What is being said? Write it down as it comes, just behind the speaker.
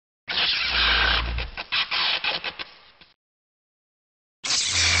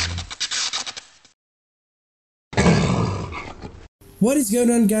What is going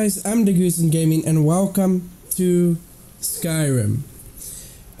on, guys? I'm DeGooZeN Gaming and welcome to Skyrim.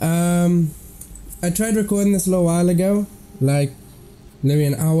 I tried recording this a little while ago, like maybe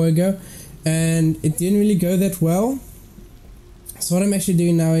an hour ago, and it didn't really go that well. So what I'm actually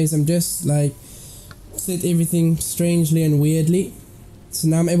doing now is I'm just like set everything strangely and weirdly. So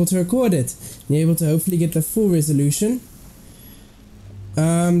now I'm able to record it and able to hopefully get the full resolution.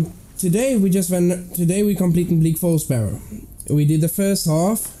 Today we completed Bleak Falls Barrow. We did the first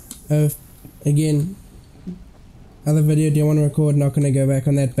half of, again, other video do you want to record, not gonna go back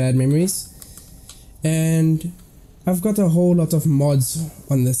on that, bad memories. And I've got a whole lot of mods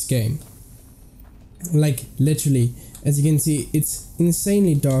on this game. Like literally, as you can see, it's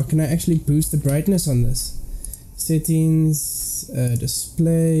insanely dark. Can I actually boost the brightness on this? Settings,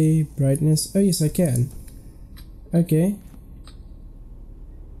 display, brightness. Oh yes, I can. Okay.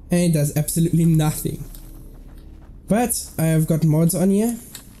 And it does absolutely nothing. But I have got mods on here.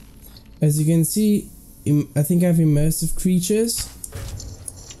 As you can see, I think I have immersive creatures.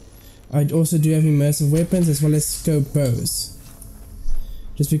 I also do have immersive weapons as well as scope bows.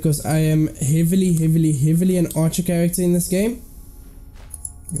 Just because I am heavily an archer character in this game.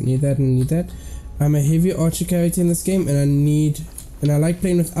 I need that and need that. I'm a heavy archer character in this game, and I like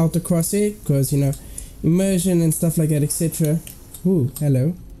playing without the crosshair because, you know, immersion and stuff like that, etc. Ooh,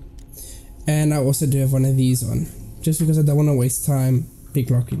 hello. And I also do have one of these on, just because I don't want to waste time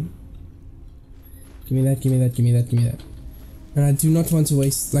picklocking. Give me that, give me that, give me that, give me that. And I do not want to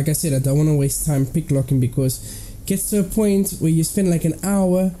waste, like I said, I don't want to waste time picklocking, because it gets to a point where you spend like an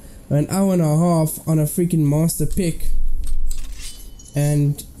hour or an hour and a half on a freaking master pick,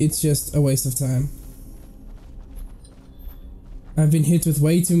 and it's just a waste of time. I've been hit with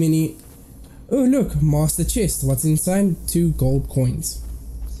way too many. Oh look, master chest, what's inside? 2 gold coins.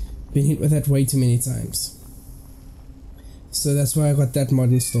 Been hit with that way too many times. So that's why I got that mod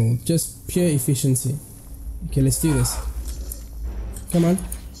installed. Just pure efficiency. Okay, let's do this. Come on.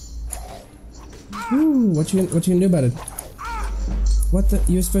 Ooh, what you gonna do about it? What the?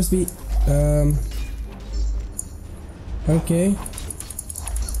 You're supposed to be. Okay.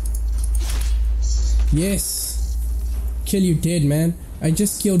 Yes. Kill you dead, man. I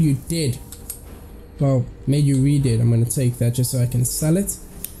just killed you dead. Well, made you re-dead. I'm gonna take that just so I can sell it.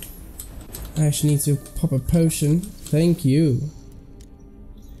 I actually need to pop a potion. Thank you.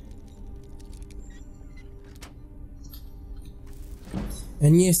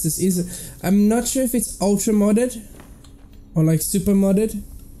 And yes, this is... I'm not sure if it's ultra modded or like super modded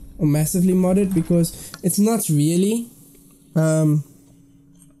or massively modded, because it's not really.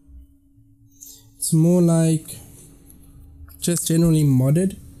 It's more like just generally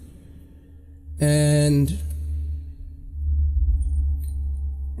modded. And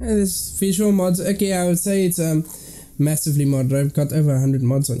there's visual mods. Okay, I would say it's massively modded. I've got over 100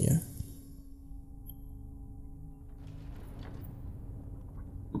 mods on here.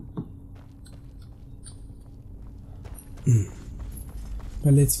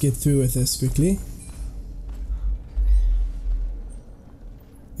 But let's get through with this quickly.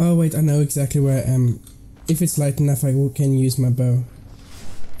 Oh wait, I know exactly where I am. If it's light enough, I can use my bow.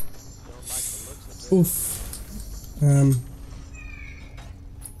 Oof.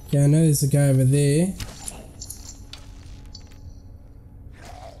 Yeah, I know there's a guy over there.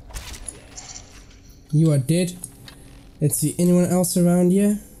 You are dead. Let's see, anyone else around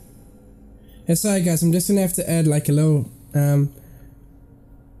here? Yeah, sorry guys, I'm just gonna have to add like a little an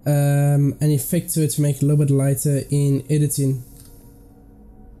effect to it to make it a little bit lighter in editing.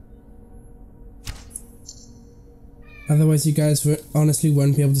 Otherwise you guys honestly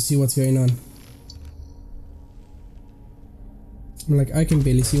won't be able to see what's going on. Like, I can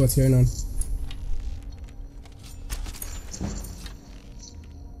barely see what's going on.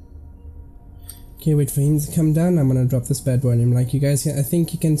 Okay, wait for him to come down. I'm gonna drop this bad boy on him. Like, you guys can, I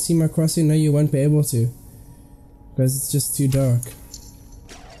think you can see my crosshair. No, you won't be able to, because it's just too dark.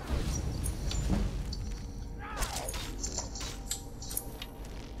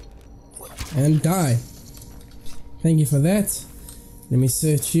 And die. Thank you for that. Let me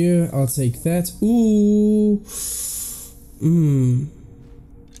search you. I'll take that. Ooh.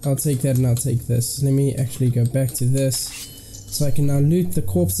 I'll take that and I'll take this. Let me actually go back to this. So I can now loot the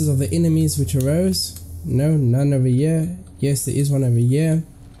corpses of the enemies which arose. No, none over here. Yes, there is one over here.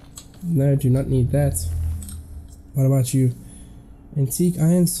 No, do not need that. What about you? Antique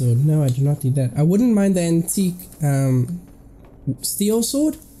iron sword. No, I do not need that. I wouldn't mind the antique steel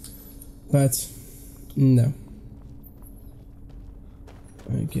sword, but no.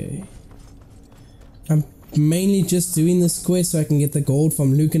 Okay. I'm mainly just doing this quest so I can get the gold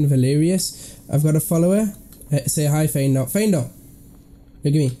from Luke and Valerius. I've got a follower. Say hi, Feindor. Feindor!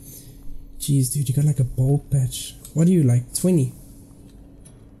 Look at me. Jeez, dude, you got like a bald patch. What are you, like 20?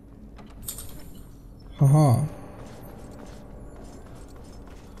 Haha.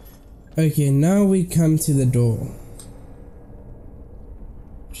 Okay, now we come to the door.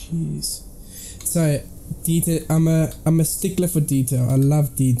 Jeez. So, detail. I'm a stickler for detail. I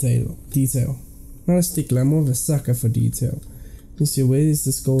love detail. Not a stickler. I'm more of a sucker for detail. Let's see, where is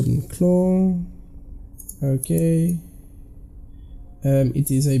this golden claw? Okay. It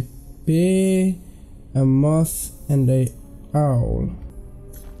is a bear, a moth, and a owl.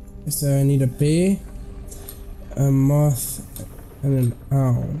 So I need a bear, a moth, and an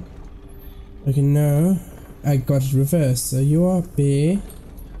owl. Okay, no, I got it reversed. So you are bear,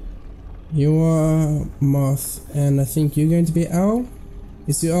 you are moth, and I think you're going to be owl.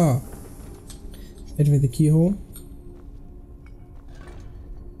 Yes, you are. Activate the keyhole.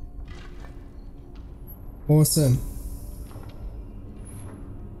 Awesome.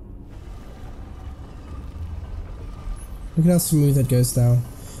 Look at how smooth it goes down.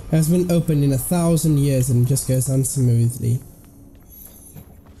 It has been opened in 1,000 years and it just goes down smoothly.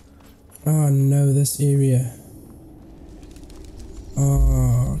 Oh no, this area.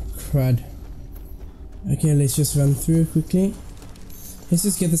 Oh crud. Okay, let's just run through quickly. Let's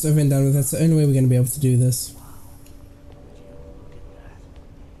just get this over and done with. That's the only way we're going to be able to do this.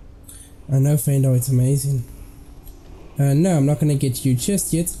 I know, Feindor, it's amazing. No, I'm not going to get you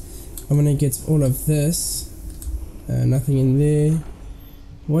just yet. I'm going to get all of this. Nothing in there.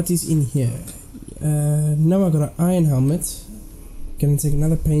 What is in here? No, I got an iron helmet. Gonna take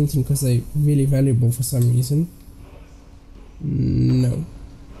another painting because they're really valuable for some reason. No.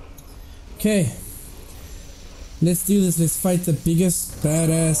 Okay. Let's do this. Let's fight the biggest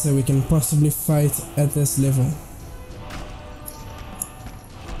badass that we can possibly fight at this level.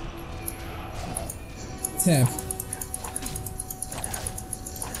 Tab.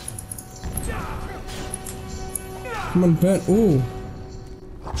 Come on, burn. Ooh.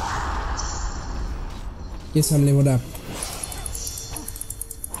 Yes, I'm leveled up.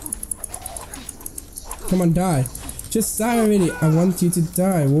 Come on, die. Just die already. I want you to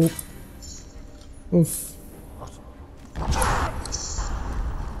die. Whoop. Oof.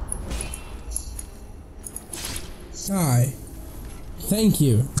 Die. Thank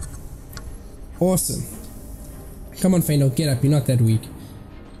you. Awesome. Come on, Feindor, get up. You're not that weak.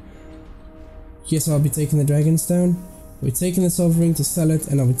 Yes, I'll be taking the Dragonstone. We're taking the Silver Ring to sell it,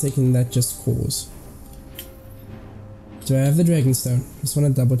 and I'll be taking that just cause. Do I have the Dragonstone? Just want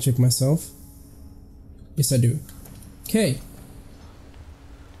to double check myself. Yes, I do. Okay.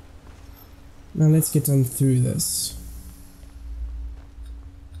 Now let's get on through this.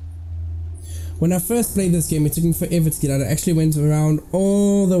 When I first played this game, it took me forever to get out. I actually went around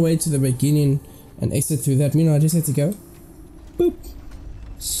all the way to the beginning and exit through that. You know, I just had to go. Boop.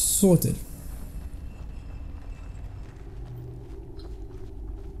 Sorted.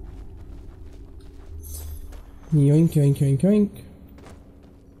 Yoink, yoink, yoink, yoink.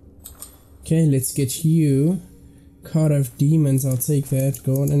 Okay, let's get you. Card of Demons, I'll take that.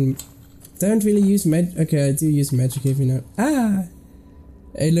 Go on and... Don't really use magic. Okay, I do use magic if you know. Ah!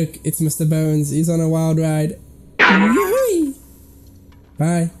 Hey, look, it's Mr. Bones. He's on a wild ride. Yay!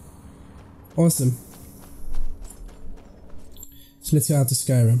 Bye. Awesome. So let's go out to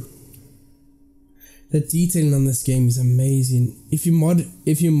Skyrim. The detailing on this game is amazing. If you mod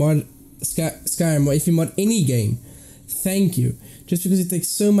Skyrim, or if you mod any game, thank you. Just because it takes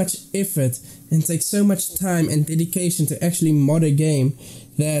so much effort and takes so much time and dedication to actually mod a game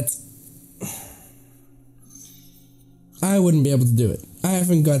that I wouldn't be able to do it.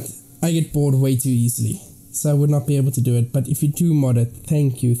 I get bored way too easily, so I would not be able to do it. But if you do mod it,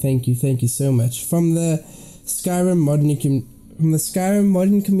 thank you so much. From the Skyrim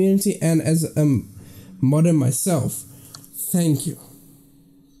modding community, and as a modder myself, thank you.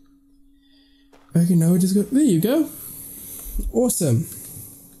 Okay, now we just go. There you go. Awesome.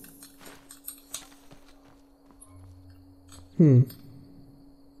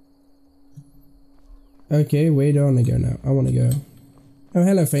 Okay, where do I want to go now? I want to go. Oh,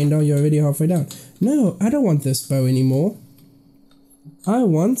 hello, Feindor. You're already halfway down. No, I don't want this bow anymore. I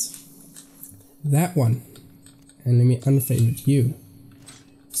want that one. And let me unfavorite you.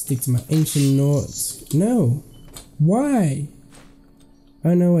 Stick to my ancient Nords. No. Why?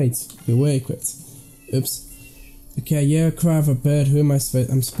 Oh no, wait. You were equipped. Oops. Okay, yeah, cry of a bird. Who am I supposed?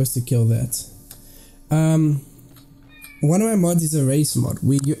 I'm supposed to kill that. One of my mods is a race mod,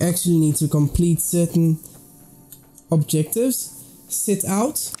 where you actually need to complete certain objectives, set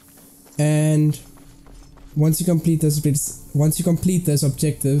out, and once you complete those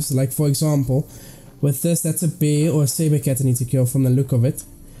objectives, like for example, With this, that's a bear or a saber cat I need to kill from the look of it.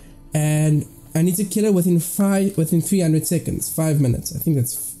 And I need to kill it within 300 seconds. 5 minutes. I think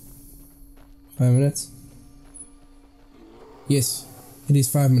that's 5 minutes. Yes, it is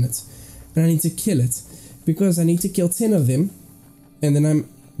 5 minutes. And I need to kill it because I need to kill 10 of them, and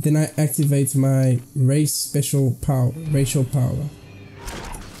then I activate my racial power.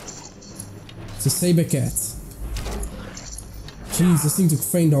 It's a saber cat. Jeez, this thing took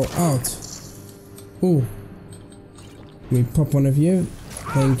Faendal out. Oh, let me pop one of you.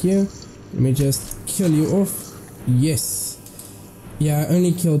 Thank you. Let me just kill you off. Yes. Yeah, I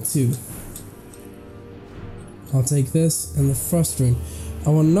only killed 2. I'll take this and the frost rune. I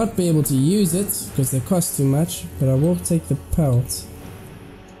will not be able to use it because they cost too much, but I will take the pelt.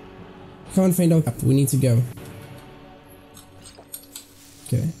 Come on, Faendal. Up. We need to go.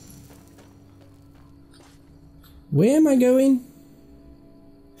 Okay. Where am I going?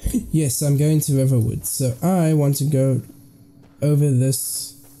 Yes, I'm going to Riverwood. So I want to go over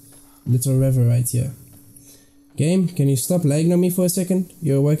this little river right here. Game, can you stop lagging on me for a second?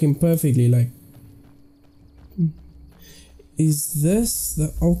 You're working perfectly, like. Is this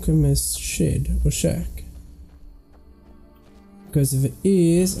the alchemist's shed or shack? Because if it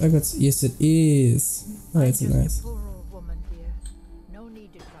is, yes it is. Oh, that's nice. No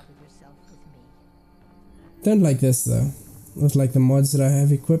need to trouble yourself with me. Don't like this though. With like the mods that I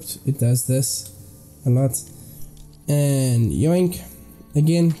have equipped, it does this a lot. And yoink.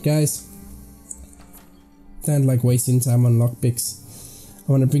 Again, guys, don't like wasting time on lockpicks.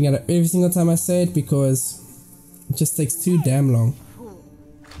 I want to bring it up every single time I say it because it just takes too damn long.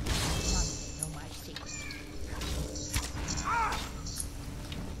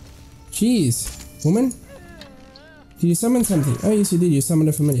 Jeez, woman. Did you summon something? Oh yes you did, you summoned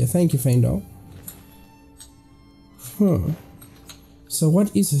a familiar. Thank you, Faendal. Huh. So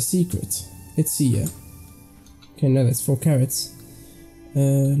what is her secret? Let's see here. Okay, no, that's 4 carrots.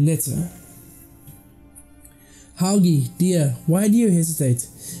 Letter. Haugi, dear, why do you hesitate?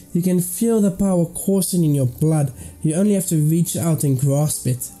 You can feel the power coursing in your blood. You only have to reach out and grasp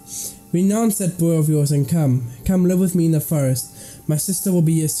it. Renounce that bow of yours and come. Come live with me in the forest. My sister will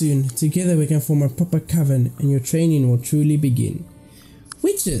be here soon. Together we can form a proper coven and your training will truly begin.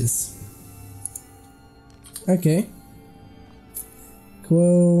 Witches! Okay.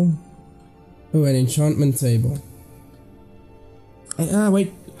 Cool. Oh, an enchantment table.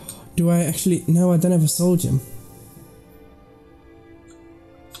 Wait. Do I actually... No, I don't have a soul gem.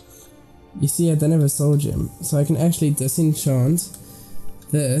 You see, I don't have a soul gem. So I can actually disenchant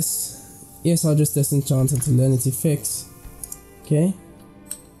this. Yes, I'll just disenchant it to learn its effects. Okay.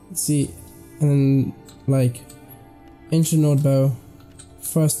 See, and then, like, ancient Nord bow,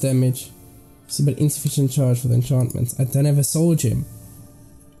 frost damage. See, but insufficient charge for the enchantment. I don't have a soul gem.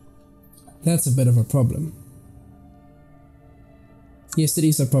 That's a bit of a problem. Yes, it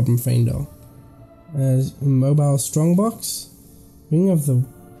is a problem, Faendal. Mobile strongbox? Ring of the...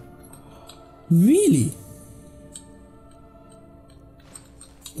 Really?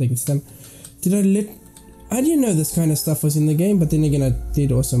 Take a stem. Did I let... I didn't know this kind of stuff was in the game, but then again I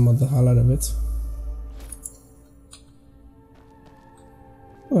did also mod the hell out of it.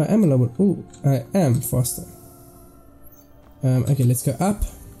 Oh, I am a little bit... Ooh, I am faster. Okay, let's go up.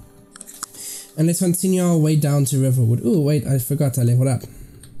 And let's continue our way down to Riverwood. Oh wait, I forgot I leveled up.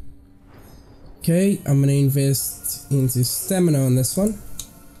 Okay, I'm gonna invest into stamina on this one.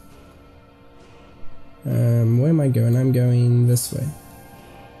 Where am I going? I'm going this way.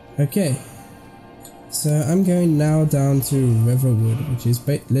 Okay. So I'm going now down to Riverwood, which is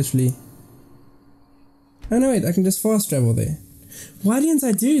literally... Oh no wait, I can just fast travel there. Why didn't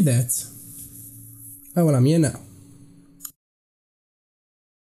I do that? Oh well, I'm here now.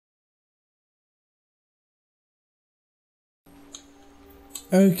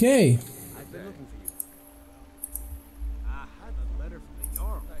 Okay. I've been looking for you. I had a letter from the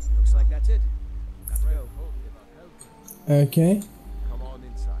Jarl. Looks like that's it. Okay. Come on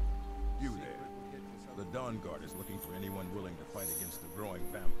inside. You there. The Dawn Guard is looking for anyone willing to fight against the growing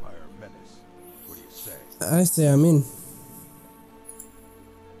vampire menace. What do you say? I say I'm in.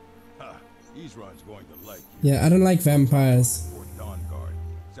 Ha! Isran's going to like you. Yeah, I don't like vampires. Or Dawn Guard.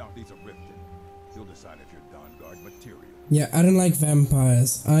 Southeast of Riften. You'll decide if you're Dawn Guard material. Yeah, I don't like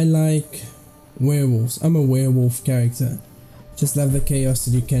vampires. I like werewolves. I'm a werewolf character. Just love the chaos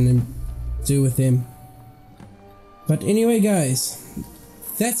that you can do with them. But anyway guys,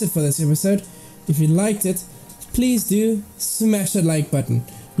 that's it for this episode. If you liked it, please do smash that like button.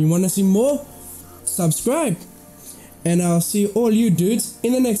 You want to see more? Subscribe. And I'll see all you dudes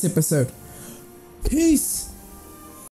in the next episode. Peace!